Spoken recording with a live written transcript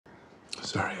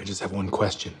Sorry, I just have one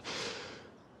question.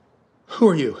 Who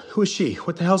are you? Who is she?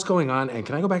 What the hell's going on? And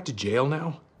can I go back to jail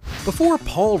now? Before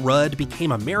Paul Rudd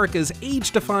became America's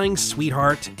age-defying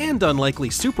sweetheart and unlikely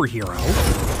superhero,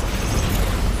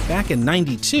 back in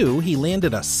 '92, he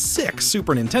landed a sick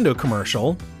Super Nintendo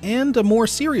commercial and a more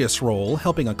serious role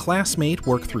helping a classmate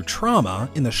work through trauma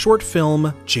in the short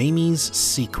film Jamie's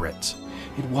Secret.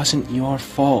 It wasn't your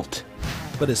fault.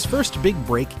 But his first big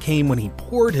break came when he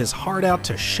poured his heart out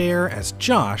to Cher as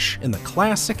Josh in the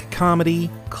classic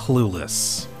comedy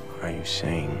Clueless. Are you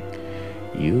saying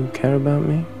you care about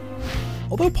me?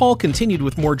 Although Paul continued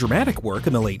with more dramatic work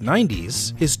in the late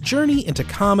 '90s, his journey into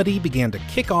comedy began to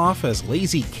kick off as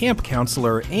lazy camp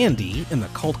counselor Andy in the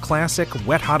cult classic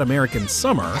Wet Hot American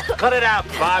Summer. Cut it out,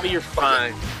 Bobby, you're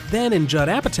fine. Then in Judd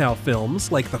Apatow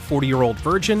films like The 40-Year-Old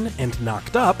Virgin and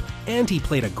Knocked Up, and he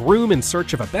played a groom in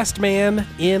search of a best man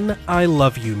in I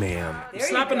Love You, Man.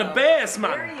 Slapping the bass,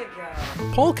 man.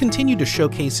 Paul continued to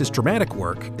showcase his dramatic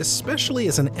work, especially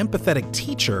as an empathetic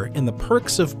teacher in The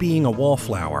Perks of Being a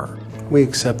Wallflower. We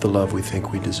accept the love we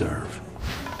think we deserve.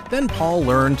 Then Paul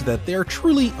learned that there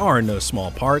truly are no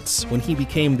small parts when he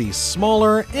became the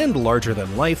smaller and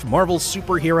larger-than-life Marvel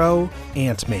superhero,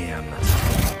 Ant-Man.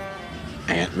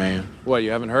 Ant-Man? What,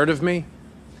 you haven't heard of me?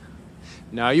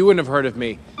 No, you wouldn't have heard of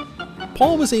me.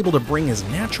 Paul was able to bring his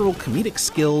natural comedic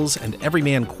skills and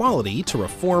everyman quality to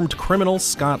reformed criminal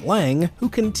Scott Lang, who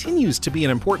continues to be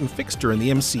an important fixture in the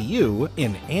MCU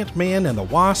in Ant-Man and the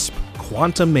Wasp: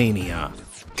 Quantumania.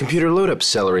 Computer load up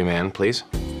Celery Man, please.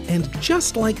 And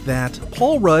just like that,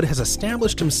 Paul Rudd has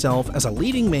established himself as a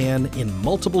leading man in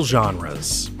multiple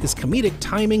genres. His comedic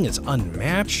timing is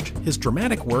unmatched, his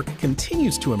dramatic work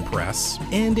continues to impress,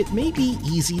 and it may be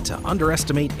easy to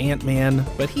underestimate Ant-Man,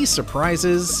 but he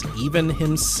surprises even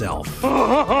himself.